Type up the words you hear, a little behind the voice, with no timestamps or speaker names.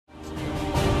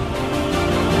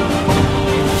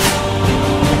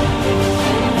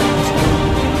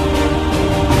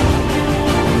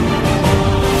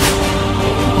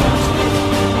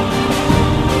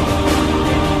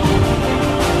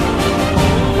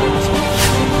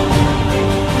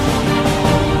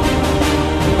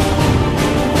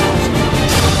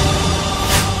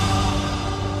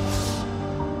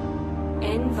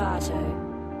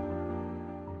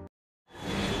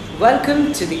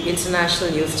Welcome to the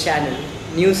International News Channel,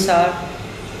 News Hour,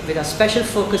 with a special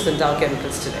focus on Dow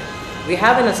Chemicals today. We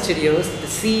have in our studios the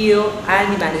CEO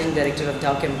and the Managing Director of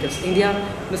Dow Chemicals India,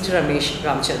 Mr. Ramesh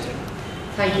Ramachandran.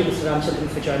 Thank you, Mr. Ramachandran,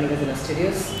 for joining us in our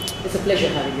studios. It's a pleasure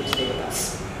having you today with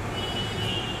us.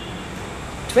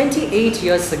 28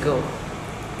 years ago,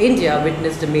 India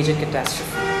witnessed a major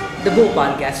catastrophe, the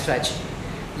Bhopal gas tragedy.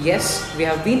 Yes, we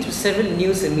have been through several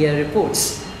news and media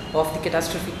reports of the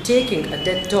catastrophe taking a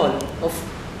death toll of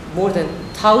more than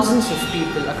thousands of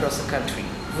people across the country.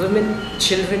 Women,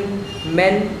 children,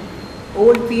 men,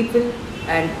 old people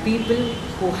and people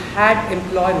who had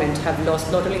employment have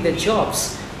lost not only their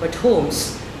jobs but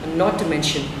homes, and not to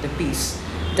mention the peace.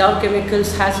 Dow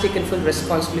Chemicals has taken full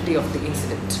responsibility of the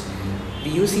incident.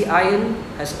 The UCIL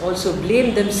has also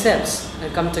blamed themselves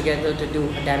and come together to do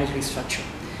a damage restructure.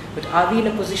 But are we in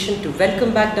a position to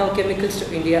welcome back Dow Chemicals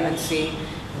to India and say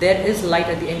there is light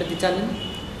at the end of the tunnel?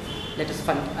 Let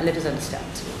us understand.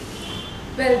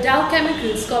 Well, Dow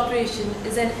Chemicals Corporation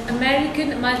is an American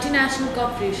multinational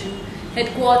corporation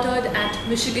headquartered at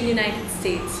Michigan, United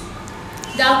States.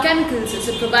 Dow Chemicals is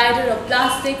a provider of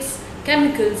plastics,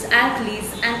 chemicals,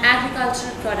 alkalis and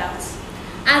agricultural products.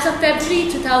 As of February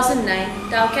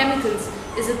 2009, Dow Chemicals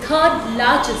is the third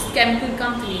largest chemical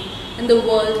company in the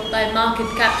world by market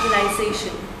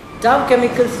capitalization. Dow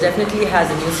Chemicals definitely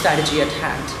has a new strategy at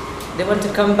hand. They want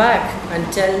to come back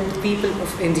and tell the people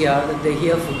of India that they're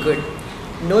here for good.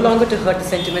 No longer to hurt the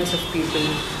sentiments of people,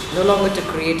 no longer to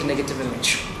create a negative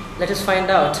image. Let us find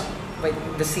out by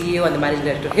the CEO and the Managing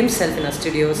Director himself in our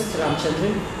studios. Mr.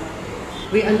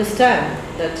 Ramachandran, we understand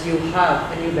that you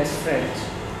have a new best friend,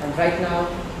 and right now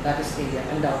that is India,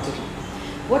 undoubtedly.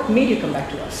 What made you come back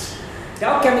to us?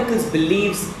 Dow Chemicals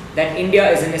believes that India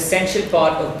is an essential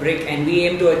part of BRIC, and we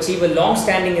aim to achieve a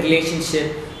long-standing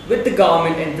relationship with the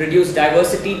government and produce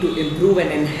diversity to improve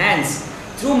and enhance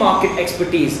through market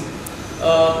expertise.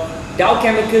 Dow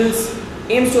Chemicals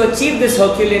aims to achieve this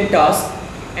Herculean task,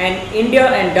 and India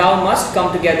and Dow must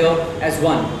come together as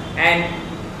one, and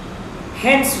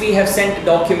hence we have sent a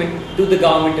document to the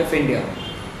Government of India.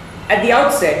 At the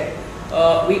outset,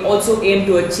 we also aim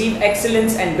to achieve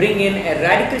excellence and bring in a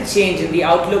radical change in the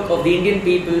outlook of the Indian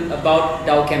people about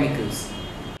Dow Chemicals.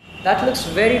 That looks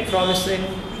very promising,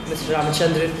 Mr.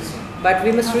 Ramachandran, but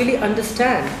we must really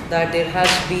understand that there has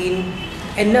been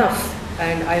enough,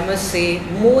 and I must say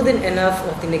more than enough,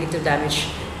 of the negative damage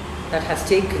that has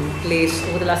taken place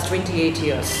over the last 28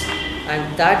 years,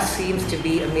 and that seems to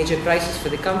be a major crisis for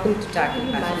the company to tackle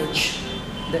and manage.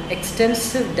 The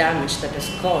extensive damage that is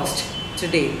caused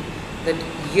today, that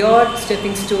your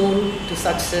stepping stone to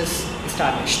success is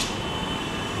tarnished.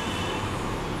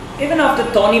 Even after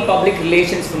thorny public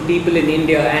relations from people in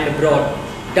India and abroad,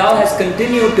 Dow has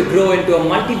continued to grow into a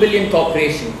multi-billion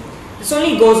corporation. This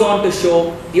only goes on to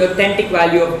show the authentic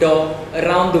value of Dow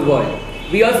around the world.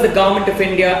 We urge the Government of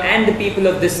India and the people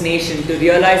of this nation to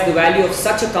realize the value of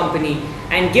such a company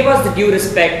and give us the due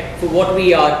respect for what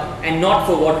we are and not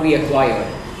for what we acquired.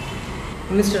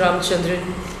 Mr.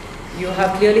 Ramachandran, you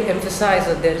have clearly emphasized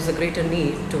that there is a greater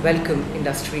need to welcome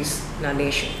industries in our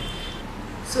nation.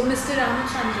 So, Mr.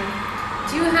 Ramachandran,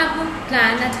 do you have a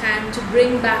plan at hand to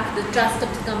bring back the trust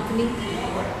of the company?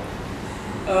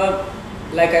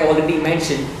 Like I already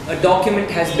mentioned, a document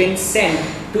has been sent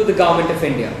to the Government of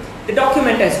India. The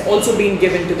document has also been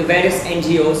given to the various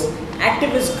NGOs,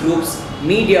 activist groups,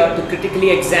 media to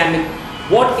critically examine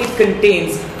what it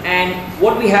contains and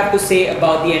what we have to say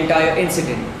about the entire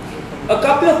incident. A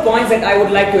couple of points that I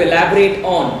would like to elaborate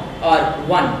on are: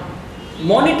 1.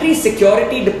 Monetary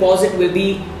security deposit will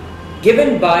be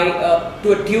given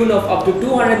to a tune of up to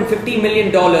 $250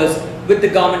 million with the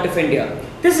Government of India.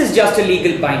 This is just a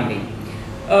legal binding.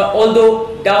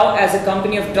 Although Dow, as a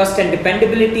company of trust and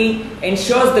dependability,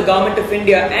 ensures the Government of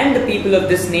India and the people of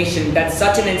this nation that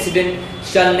such an incident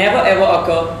shall never ever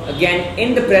occur again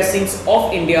in the precincts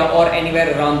of India or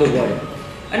anywhere around the world.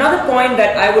 Another point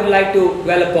that I would like to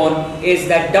dwell upon is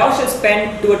that Dow shall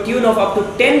spend to a tune of up to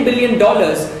 $10 billion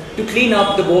to clean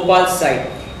up the Bhopal site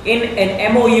in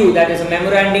an MOU, that is a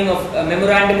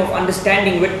memorandum of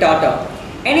understanding with Tata.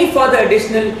 Any further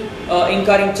additional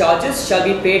incurring charges shall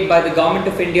be paid by the Government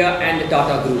of India and the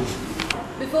Tata Group.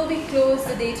 Before we close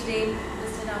the day today,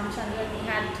 Mr. Ramachandran, we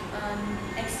had an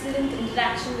excellent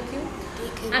interaction with you.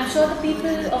 I'm sure the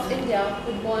people of India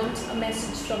would want a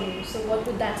message from you. So what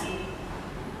would that be?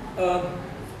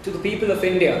 To the people of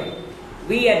India,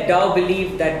 we at Dow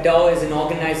believe that Dow is an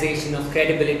organization of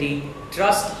credibility,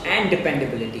 trust and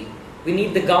dependability. We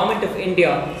need the Government of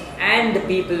India and the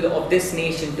people of this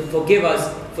nation to forgive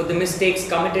us for the mistakes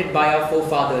committed by our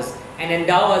forefathers and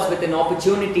endow us with an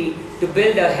opportunity to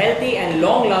build a healthy and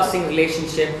long-lasting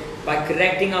relationship by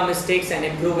correcting our mistakes and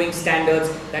improving standards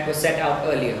that were set out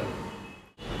earlier.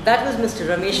 That was Mr.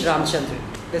 Ramesh Ramchandran,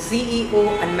 the CEO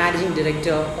and Managing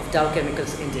Director of Dow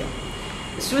Chemicals India.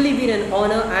 It's really been an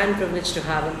honor and privilege to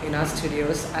have him in our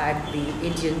studios at the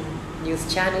Indian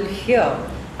News Channel here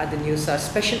at the News Hour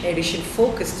special edition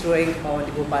focused throwing on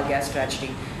the Bhopal gas tragedy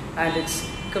and its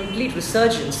complete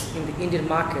resurgence in the Indian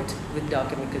market with Dow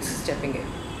Chemicals stepping in.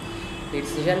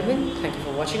 Ladies and gentlemen, thank you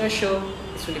for watching our show.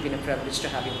 It's really been a privilege to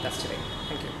have you with us today.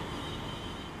 Thank you.